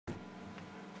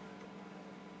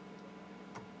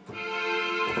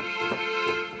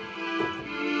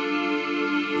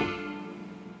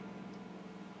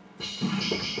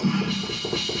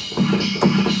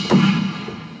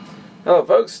Hello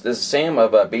folks, this is Sam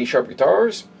of B Sharp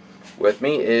Guitars. With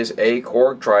me is a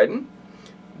korgtriton.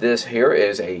 This here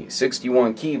is a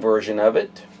 61 key version of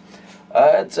it.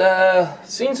 It's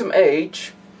seen some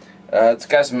age. It's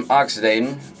got some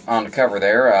oxidating on the cover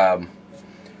there.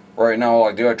 Right now all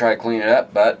I do, I try to clean it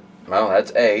up, but well,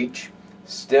 that's age.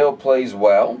 Still plays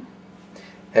well.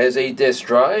 Has a disc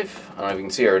drive. I don't know if you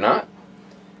can see it or not.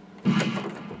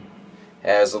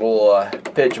 Has a little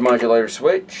pitch modulator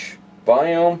switch,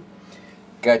 volume.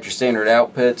 Got your standard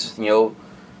outputs,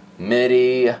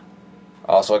 MIDI.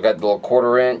 Also got the little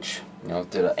 1/4 inch,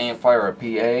 to the amplifier or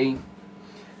PA.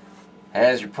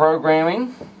 Has your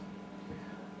programming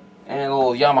and a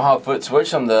little Yamaha foot switch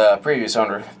from the previous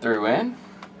owner threw in.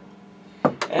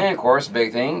 And of course, the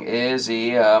big thing is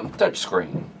the touch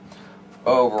screen.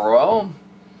 Overall,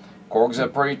 Korg's a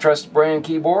pretty trusted brand of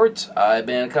keyboards. I've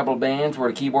been in a couple of bands where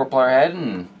the keyboard player had it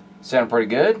and sounded pretty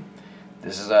good.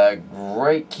 This is a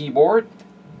great keyboard.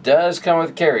 Does come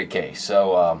with a carry case,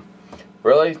 so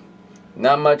really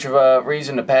not much of a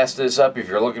reason to pass this up if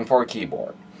you're looking for a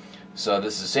keyboard. So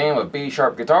this is Sam with B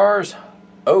Sharp Guitars,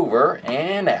 over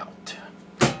and out.